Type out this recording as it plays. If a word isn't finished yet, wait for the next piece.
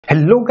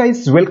Hello guys,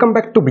 welcome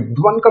back to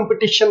VIDWAN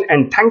COMPETITION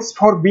and thanks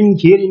for being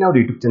here in our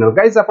YouTube channel.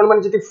 Guys, आपण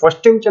माने जति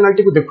first time channel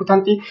T को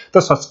देखुथांती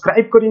तो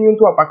subscribe करि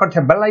नियंतु आ पाखर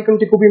थे bell icon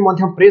T को भी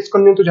मध्य प्रेस कर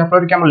नियंतु जहा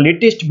पर कि हम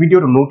लेटेस्ट वीडियो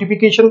रो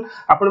नोटिफिकेशन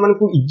आपण माने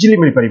को इजीली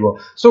मिल परिबो.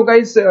 सो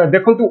गाइस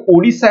देखंतु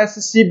ओडिशा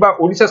एसएससी बा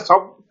ओडिशा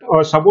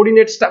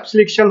सबऑर्डिनेट स्टाफ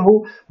सिलेक्शन हो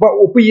बा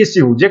ओपीएससी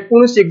हो जे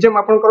कोनोस एग्जाम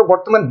आपनकर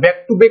वर्तमान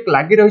बैक टू बैक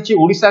लागि रहिछि.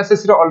 ओडिशा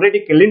एसएससी रो ऑलरेडी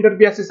कैलेंडर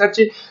भी आसी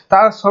सारछि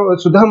ता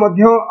सुधा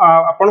मध्य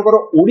आपनकर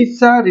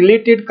ओडिशा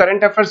रिलेटेड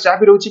करंट अफेयर्स जा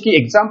भी रहछि कि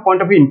exam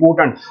point of view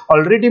important.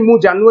 Already मु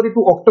जनवरी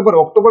टू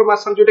अक्टोबर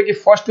मास जोटा कि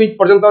फर्स्ट वीक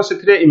पर्यंत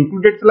सेथिरे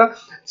इंक्लूडेड थला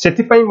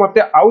सेथि पई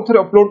मते आउ थरे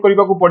अपलोड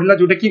करबा को पडिला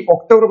जोटा कि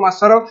अक्टोबर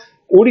मासर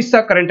ओडिशा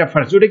करंट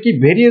अफेयर्स जोटा कि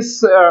various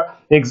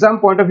exam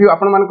point of view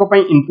आपण मानको पई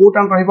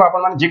इंपोर्टेंट रहइबो.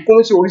 आपण मान जे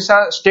कोनोसी ओडिशा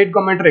स्टेट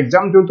गवर्नमेंट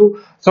एग्जाम दिंतु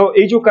सो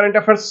ए जो करंट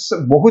अफेयर्स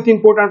बहुत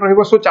इंपोर्टेंट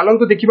रहइबो. सो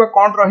चलंतु देखिबा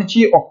कोन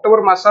रहिछि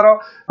अक्टोबर मासर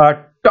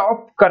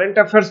टॉप करंट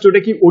अफेयर्स जोटा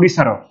कि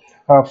ओडिसा रो.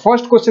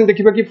 फर्स्ट क्वेश्चन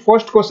देखिबा कि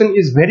first question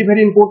is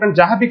very important.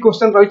 जहां भी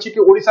क्वेश्चन रहिछि कि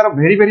ओडिसा रो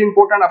वेरी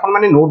इंपोर्टेंट आपण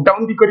माने नोट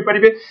डाउन भी करि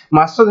परिबे.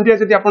 मास धरिया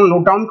जदि आपण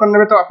नोट डाउन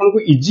करनेबे तो आपण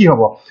को इजी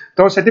हबो.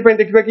 तो सेति पई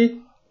देखिबा कि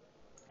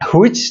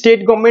which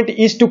state government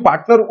is to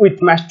partner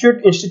with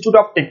Massachusetts Institute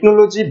of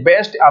Technology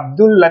based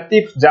Abdul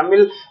Latif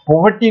Jamil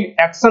Poverty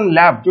Action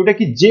Lab जोटा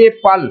कि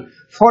JPAL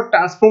for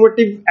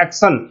transformative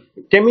action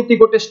केमिति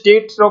गोटे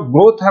स्टेट रो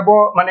ग्रोथ हबो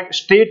माने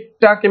स्टेट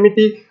ता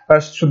केमिति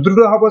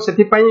सुदृढ़ हबो.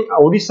 सेति पई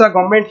ओडिशा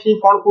गवर्नमेंट ही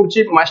कोन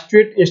करछि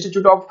मैसाचुसेट्स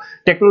इंस्टीट्यूट ऑफ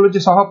टेक्नोलॉजी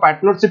सह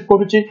पार्टनरशिप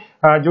करूछि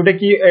जोटा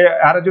कि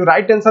यार जो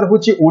राइट आंसर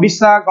होछि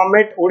ओडिशा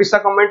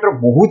गवर्नमेंट रो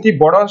बहुत ही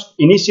बड़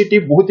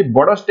इनिशिएटिव बहुत ही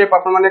बड़ स्टेप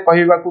आपण माने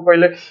कहिबा को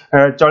कहले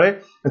चले.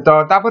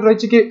 तो तापर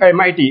रहिछि कि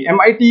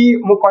एमआईटी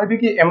मु कहबी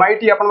कि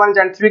एमआईटी आपण माने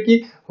जानथिबे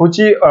कि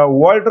होछि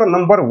world row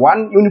number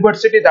 1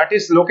 university that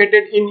is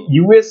located in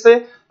USA.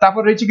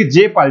 तापर रहिछि कि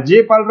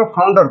जेपाल रो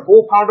फाउंडर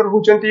को फाउंडर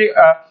होचंती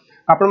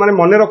आपण माने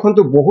मने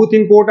रखंतु बहुत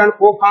इंपोर्टेंट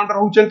को फाउंडर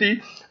होचंती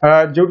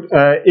जो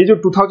ए जो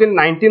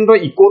 2019 रो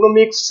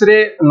इकोनॉमिक्स रे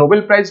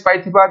नोबेल प्राइज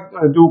पाइथिबा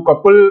जो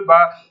कपल बा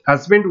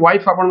हस्बैंड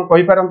वाइफ आपण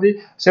कहि पारंती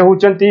से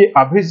होचंती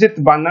Abhijit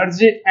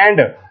Banerjee and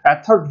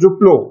Esther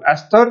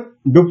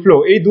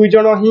Duflo ए दुई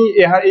जण ही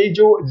ए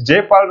जो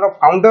जेपाल रो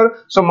फाउंडर.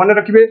 सो मने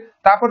रखिबे.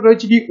 तापर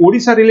रहिछि कि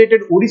ओडिशा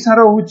रिलेटेड ओडिशा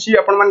रो होछि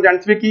आपण माने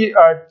जानथिबे कि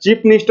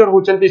चीफ मिनिस्टर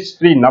होचंती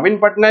श्री नवीन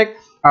पटनायक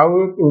आ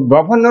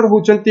गवर्नर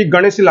होचंती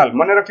गणेशीलाल.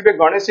 मने रखिबे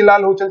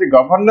गणेशीलाल होचंती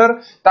गवर्नर.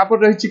 तापर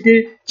रहिछि कि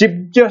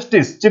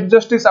चीफ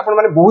जस्टिस आपण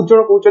माने बहुत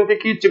जण कहउचंती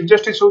कि चीफ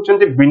जस्टिस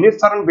होचंती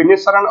विनीत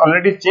शरण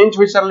ऑलरेडी चेंज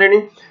होई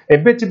सरलेनी.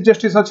 एबे चीफ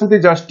जस्टिस अछंती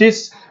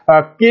जस्टिस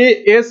के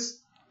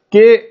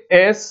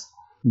एस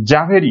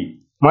जावेरी.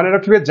 मने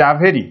रखिबे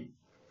जावेरी.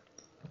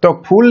 तो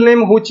फुल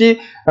नेम होची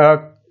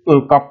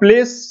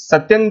कपिलेश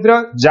सत्येंद्र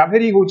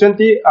जावेरी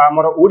होचंती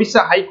हमर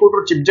ओडिशा हाई कोर्ट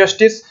रो चीफ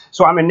जस्टिस.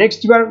 सो आमे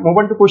next bar move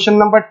on to question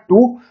number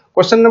 2.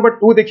 Question number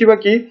 2 देखिबा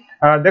कि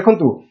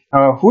देखंतु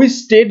which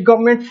state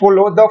government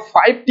follow the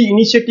 5T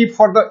initiative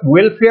for the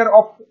welfare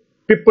of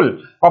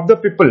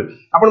people.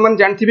 आपण मन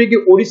जानथिबे कि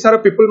ओडिसा रो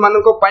पीपल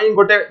मानको पई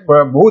गोटे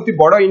बहुत ही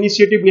बड़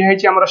इनिशिएटिव निया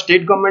हिची हमर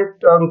स्टेट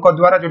गवर्नमेंट को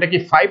द्वारा जोटा कि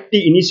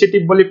 5T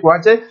इनिशिएटिव बोली कुआ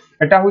जाय.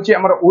 एटा होची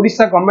हमर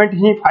ओडिशा गवर्नमेंट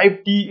ही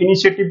 5T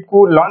इनिशिएटिव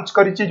को लॉन्च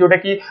करिछि जोटा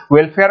कि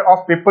वेलफेयर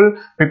ऑफ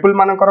पीपल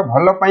मानकर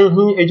भलो पई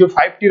ही ए जो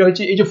 5T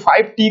रहिछि. ए जो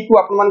 5T को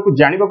आपण मानको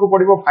जानिबा को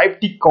पड़िबो.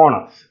 5T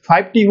कोन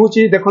 5T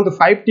होची देखंतु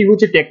 5T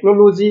होची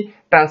technology,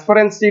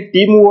 transparency,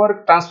 team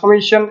work,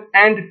 transformation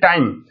and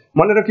time.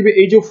 मने रखिबे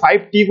ए जो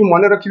 5T को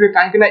मने रखिबे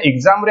काहे कि ना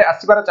एग्जाम रे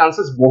आसीबार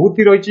चांसेस बहुत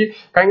ही रहिछि.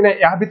 काहे कि ना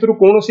या भितरु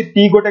कोनोसी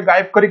टी गोटे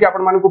गायब करी कि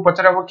आपण मानको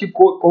पचराबो कि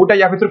कोटा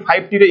या भितरु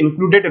 5T रे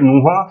इंक्लूडेड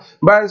नुह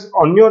बा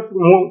अन्य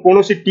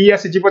कोनोसी टी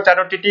आसी जिवो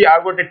 4टी टी आ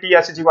गोटे टी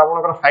आसी जिवो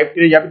आपनकर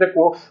 5T रे या भितर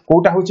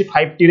कोटा होछि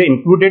 5T रे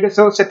इंक्लूडेड.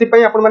 सो सेति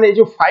पई आपण माने ए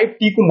जो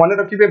 5T को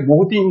मने रखिबे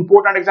बहुत ही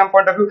important exam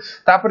point of view.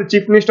 तापर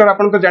चीफ मिनिस्टर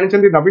आपण तो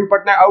जानिछन्ती नवीन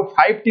पटनायक आ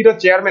 5T रो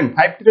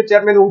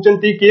चेयरमैन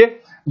होचंती के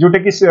जोटे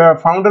कि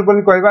फाउंडर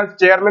बोली कहबा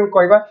चेयरमैन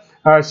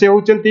कहबा से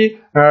होचंती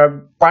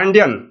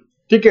पांड्यन.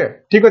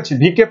 ठीक अछि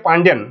वीके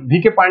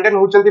पांड्यन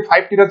होचंती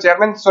 5T रो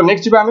चेयरमैन. सो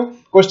नेक्स्ट जिबा हमें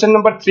question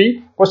number 3.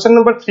 Question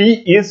number 3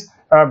 is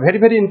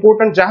very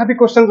important. जहां भी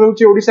क्वेश्चन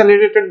रहउची ओडिशा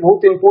रिलेटेड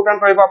बहुत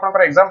इंपोर्टेंट रहबा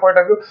आपनकर exam point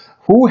of view.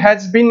 Who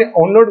has been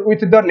honoured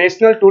with the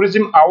national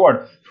tourism award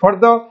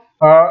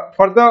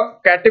for the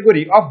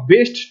category of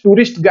best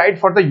tourist guide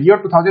for the year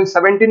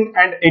 2017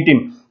 and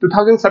 18.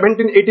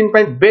 2017-18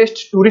 पई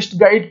best tourist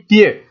guide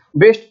किए.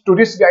 Best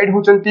tourist guide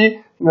होचंती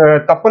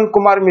तपन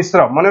कुमार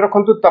मिश्र. मने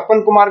रखंतु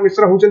तपन Kumar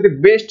Mishra होचंती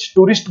best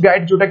tourist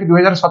guide जोटा कि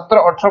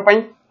 2017-18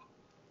 पई.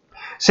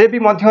 से भी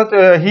मध्य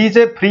he is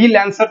a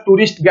freelancer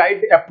tourist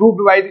guide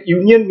approved by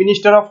union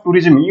minister of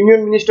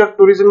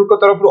tourism को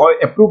तरफ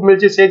अप्रूव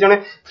मिलछि से जने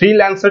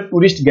freelancer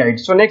tourist guide.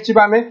 So next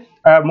बा में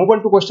move on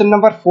to question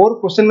number 4.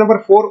 Question number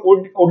 4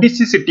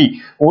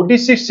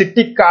 Odissi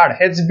city card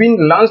has been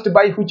launched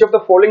by which of the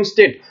following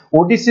state.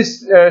 Odissi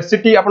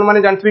city आपण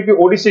माने जानथि कि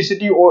Odissi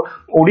city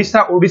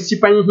Odisha Odissi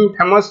पई ही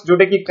फेमस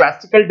जोटा कि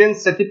क्लासिकल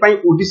डांस सेति पई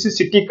ओडिसी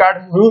सिटी कार्ड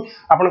ही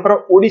आपनकर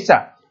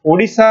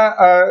ओडिशा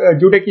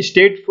जोटा कि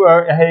स्टेट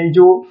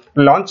जो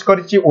लॉन्च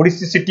करिछि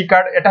ओडिसी सिटी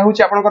कार्ड. एटा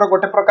होछि आपनकर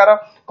गोटे प्रकार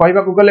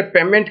कहबा को गले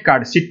payment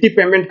card city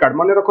payment card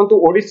मन रखंतु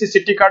ओडिसी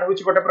सिटी कार्ड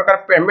होची गोटे प्रकार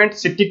पेमेंट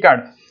सिटी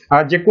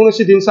कार्ड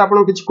जेकोसी जिनस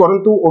आपण किछि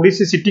करंतु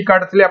ओडिसी सिटी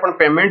कार्ड थिले आपण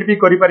पेमेंट भी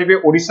करि परिबे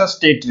ओडिशा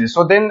स्टेट रे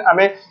सो देन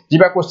आमे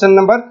जिबा question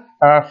number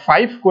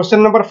 5 question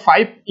number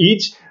 5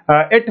 is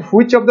at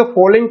which of the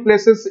following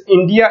places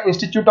India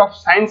Institute of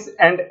Science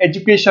and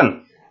Education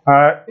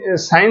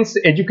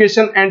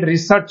and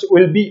Research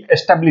will be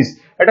established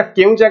एटा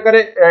केउ जगह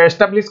रे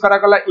एस्टैब्लिश करा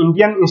गला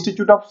Indian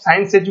institute of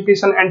science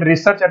education and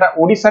research एटा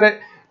ओडिसा रे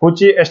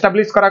होची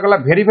establish करा गला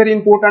very very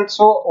important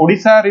सो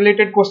Odisha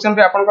related question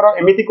रे आपनकर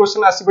एमिति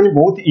क्वेश्चन आसीबनी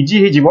बहुत इजी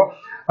हि जिवो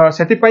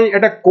सेति पई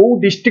एटा को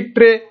डिस्ट्रिक्ट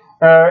रे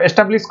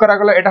एस्टैब्लिश करा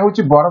गला एटा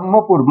होची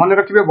ब्रह्मपुर मन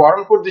रखिबे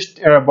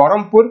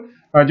ब्रह्मपुर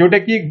जोटा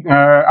कि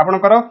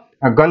आपनकर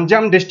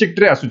गंजाम डिस्ट्रिक्ट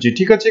रे आसुची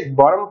ठीक अछि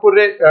ब्रह्मपुर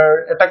रे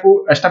एटा को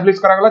एस्टैब्लिश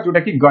करा गला जोटा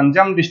कि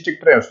गंजाम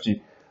डिस्ट्रिक्ट रे आसुची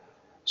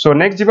सो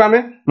नेक्स्ट जिबा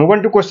में move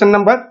on to question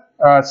number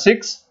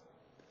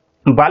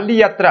 6 बाली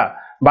यात्रा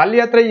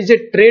is a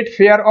trade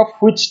fair of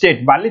which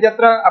state बाली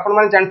यात्रा आपण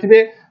माने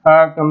जानथिबे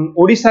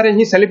ओडिसा रे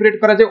ही सेलिब्रेट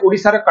करा जाय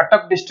ओडिसा रे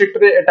कटक डिस्ट्रिक्ट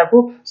रे एटा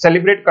को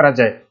सेलिब्रेट करा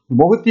जाय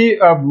बहुत ही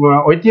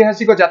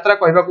ऐतिहासिक यात्रा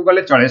कहबा को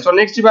गले चले सो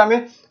नेक्स्ट जिबा में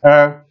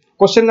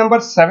क्वेश्चन नंबर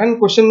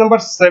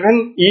 7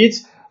 इज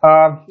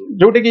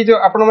जोटे कि जो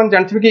आपण माने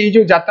जानथिबे कि ई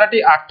जो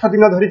यात्राटी 8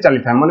 दिन धरि चली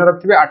थाय मन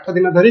रखथिबे 8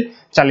 दिन धरि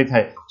चली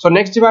थाय सो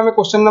नेक्स्ट जिबा में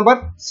क्वेश्चन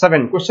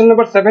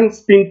नंबर 7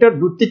 स्पिंटर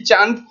दुती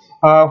चांद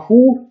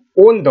who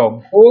won the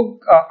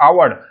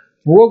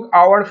Vogue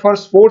award for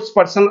sports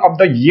person of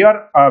the year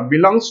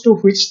belongs to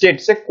which state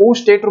से को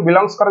स्टेट रो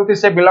बिलोंग्स करंती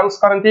से बिलोंग्स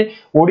करंती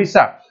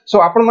ओडिसा सो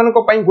आपण माने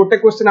को पई गोटे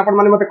क्वेश्चन आपण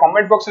माने मते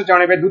कमेंट बॉक्स रे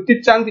जणेबे दुती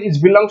चांद is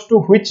belongs to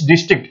which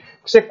district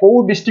से को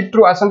डिस्ट्रिक्ट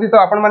रो आसंती तो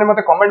आपण माने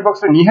मते कमेंट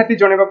बॉक्स रे निहाती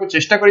जणेबा को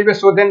चेष्टा करिवे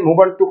so then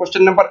move on to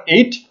question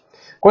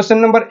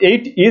number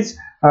 8 is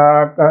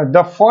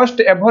the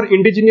first ever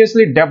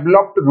indigenously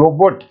developed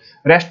robot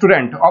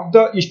restaurant of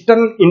the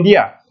eastern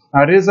India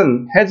region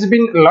has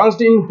been launched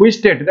in which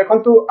state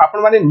देखंतु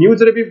आपण माने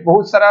न्यूज रे भी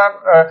बहुत सारा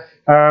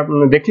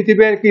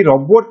देखिथिबे कि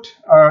रोबोट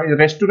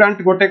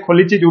रेस्टोरेंट गोटे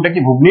खोलिची जोटा कि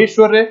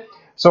भुवनेश्वर रे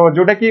सो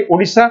जोटा कि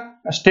ओडिशा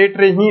स्टेट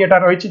रे ही एटा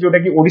रहिची जोटा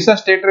कि ओडिशा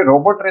स्टेट रे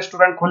रोबोट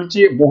रेस्टोरेंट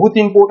खोलिची बहुत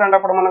इंपोर्टेंट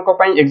आपण मानक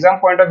पई एग्जाम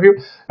पॉइंट ऑफ व्यू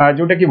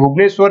जोटा कि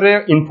भुवनेश्वर रे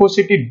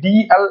इन्फोसिटी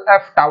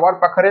डीएलएफ टावर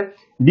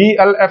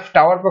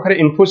पाखरे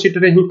इन्फोसिटी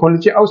रे ही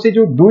खोलिची आ से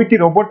जो दुईटी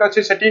रोबोट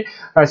अछि सेठी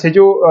से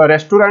जो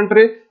रेस्टोरेंट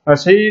रे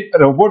सेही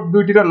रोबोट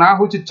दुईटी रो ना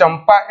होची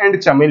चंपा एंड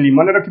चमेली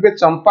मन रखिबे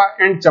चंपा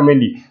एंड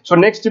चमेली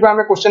सो नेक्स्ट जिबा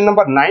हमें क्वेश्चन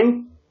नंबर 9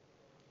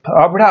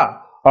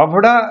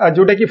 अभड़ा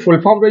जोटा कि फुल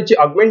फॉर्म रही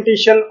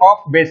augmentation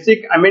of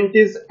basic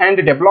amenities and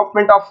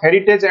development of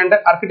heritage and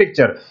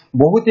architecture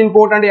बहुत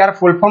इंपोर्टेंट यार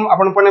फुल फॉर्म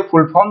आपण पने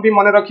फुल फॉर्म भी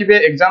मन रखिबे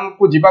एग्जाम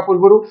को जिबा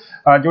पूर्वरु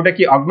जोटा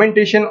कि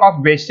augmentation of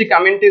basic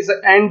amenities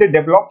and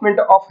development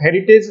of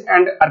heritage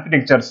and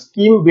architecture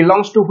scheme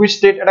belongs to which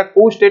state एटा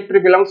को स्टेट रे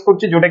बिलोंग्स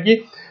करछि जोटा कि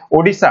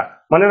ओडिशा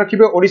मन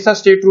रखिबे ओडिशा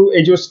स्टेट रु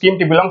ए जो स्कीम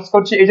टी बिलोंग्स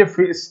करछि ए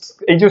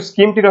जो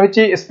स्कीम टी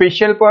रहिछि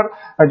स्पेशल पर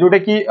जोटा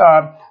कि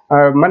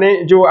माने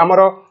जो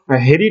हमरो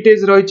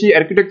हेरिटेज रही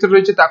आर्किटेक्चर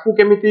रही ताकू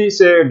केमिति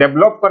से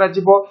डेवलप करा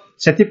जिवो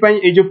सेति पई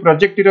ए जो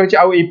प्रोजेक्ट रही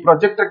आ ए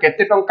प्रोजेक्ट रे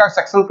केते टंका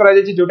सेक्शन करा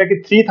जाय जोटा कि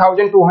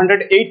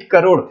 3208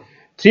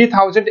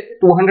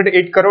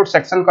 करोड़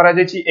सेक्शन करा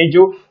जाय ए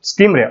जो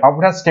स्कीम रे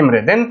अभरा स्कीम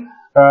रे then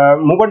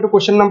move on to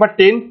question number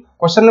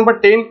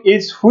 10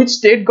 is which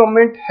state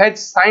government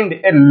has signed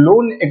a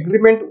loan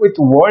agreement with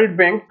World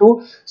Bank to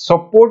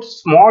support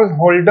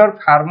smallholder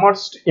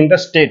farmers in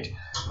the state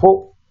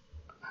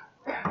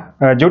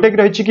जोटा कि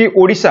रही कि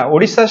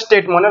ओडिशा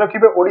स्टेट मन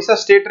रखिबे ओडिशा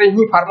स्टेट रे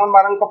ही फार्मर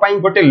मानन को पई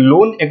गोटे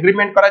लोन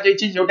एग्रीमेंट करा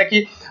जायछि जोटा कि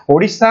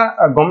Odisha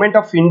government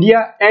of India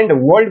and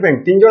world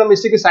bank तीन जण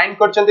मिसी के साइन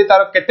करचंती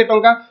तार केते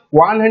टंका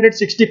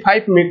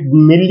 $165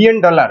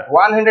 मिलियन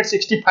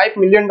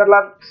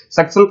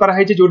सेक्शन करा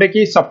है जोटा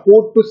कि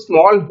support to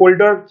small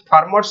holder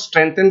farmers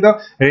strengthen the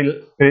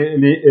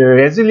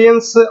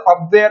resilience of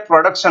their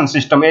production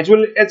system as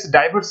well as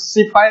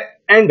diversify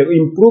and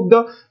improve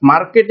the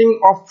marketing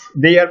of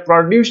their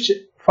produce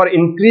for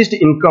increased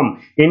income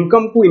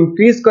को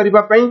increase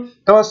करिबा पई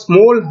तो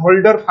स्मॉल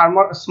होल्डर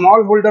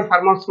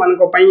फार्मर्स मान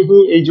को पई ही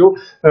ए जो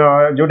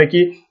जोटा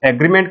कि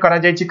एग्रीमेंट करा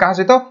जायछि कहा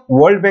से तो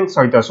वर्ल्ड बैंक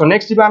सहित सो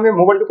नेक्स्ट जिबा हमें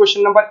move on to question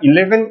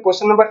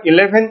number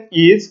 11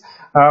 is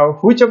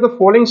which of the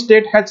following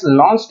state has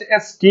launched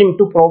a scheme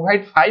to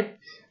provide 5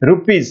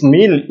 rupees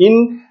meal in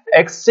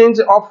exchange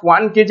of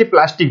 1 kg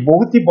plastic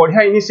बहुत ही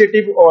बढ़िया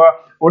इनिशिएटिव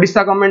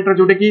ओडिशा गवर्नमेंट रो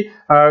जोटा कि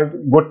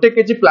गोटे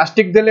केजी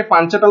प्लास्टिक देले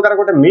 5 टंकार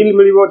गोटे मिल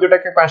मिलिबो जोटा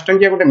कि 5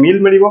 टंकिया गोटे मिल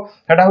मिलिबो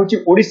सेटा होची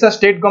ओडिशा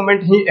स्टेट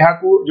गवर्नमेंट ही एहा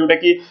को जोटा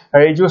कि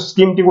ए जो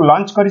स्कीम टी को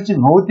लॉन्च करिछि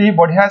बहुत ही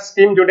बढ़िया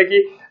स्कीम जोटा कि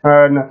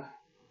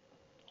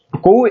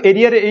को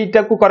एरिया रे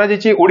एटा को करा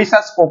जायछि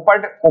ओडिशा's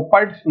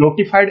कोपार्ड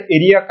notified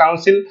area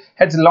council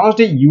has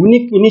launched a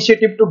unique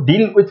initiative to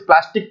deal with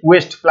plastic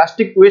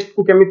waste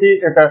को केमिति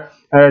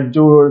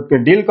जो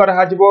डील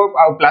करा जिवो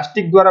आ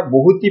प्लास्टिक द्वारा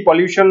बहुत ही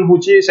पोल्यूशन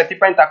होची सेति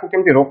पई ताकू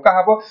केमति रोका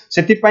हबो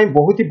सेति पई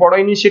बहुत ही बड़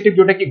इनिशिएटिव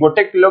जोटा कि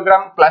 1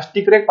 किलोग्राम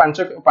प्लास्टिक रे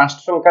 5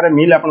 टंका रे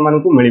मिल आपण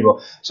मानकू मिलिबो।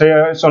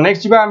 सो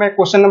नेक्स्ट जिबा हमें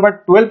question number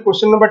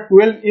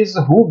 12 is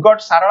who got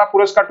सारला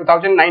पुरस्कार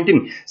 2019।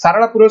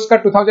 सारला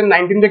पुरस्कार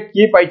 2019 रे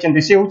की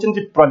पाइचंती से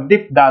होचंती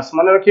प्रदीप दास।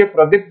 मन रखिए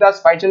प्रदीप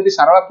दास पाइचंती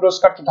सारला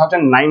पुरस्कार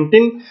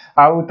 2019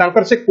 आउ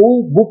तांकर से को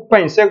बुक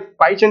पई से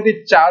पाइचंती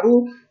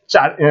चारू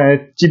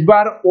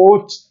चिबार ओ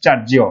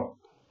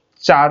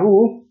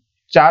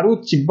चारू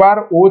चिबार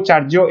ओ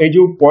चार्य ए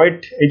जो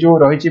पोएट ए जो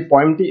रही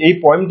पोएम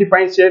टी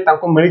पई से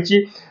तांको मिलिची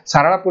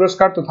सारला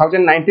पुरस्कार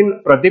 2019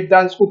 प्रदीप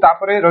दास को।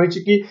 तापरे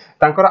रही कि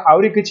तांकर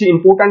आउरी किछि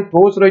इंपोर्टेंट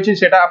प्रोज रही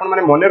सेटा आपण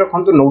माने मने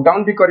रखंतु नोट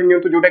डाउन भी करि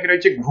नियंतु जोटा कि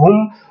रही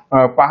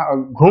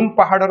घूम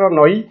पहाड़र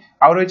नई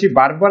आउ रही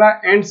बारबरा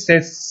एंड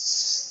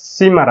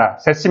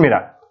सेसिमिरा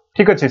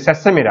ठीक अच्छे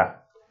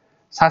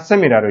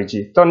सासेमिरा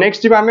रही। तो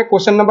नेक्स्ट जी आमे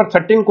क्वेश्चन नंबर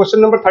 13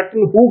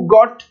 हु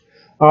गॉट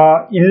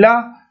इला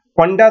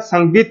पंडा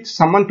संगीत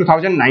सम्मान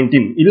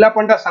 2019। इला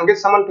पंडा संगीत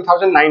सम्मान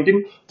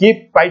 2019 की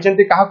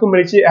पाइचंती काहा को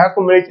मिलिची एहा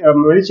को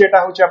मिलिची एटा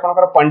होची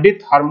आपनकर पंडित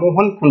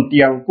हरमोहन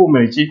खुंटिया को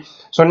मिलिची।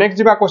 सो नेक्स्ट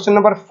जीवा question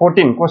number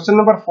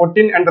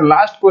 14 and the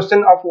last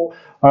question of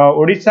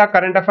Odisha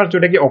current affairs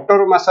जोटा कि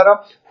October मासर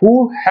who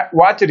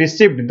was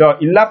received the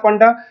इला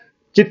पंडा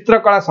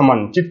चित्रकला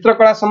सम्मान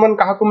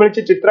काहा को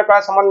मिलिची चित्रकला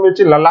सम्मान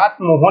मिलिची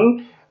ललाट मोहन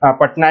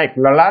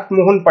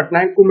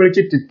पटनायक को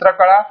मिलिची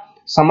चित्रकला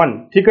सम्मान।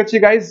 ठीक अच्छे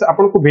गाइज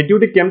आपन को वीडियो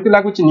टी केमति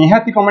लागुच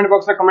निहाती कमेंट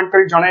बॉक्स रे कमेंट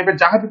करी जणाइबे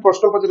जहाँ भी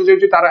प्रश्न पत्र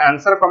जेउची तार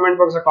आंसर कमेंट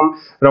बॉक्स रे कम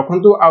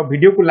रखंतु आ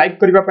वीडियो को लाइक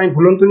करबा पई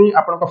भूलंतुनी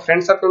आपन को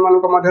फ्रेंड सर्कल मान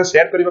को मध्ये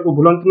शेयर करबा को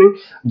भूलंतुनी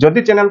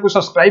जदि चैनल को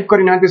सब्सक्राइब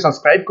करि नांती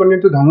सब्सक्राइब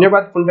करनियंतु।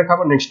 धन्यवाद पुन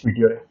देखाबो नेक्स्ट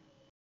वीडियो रे।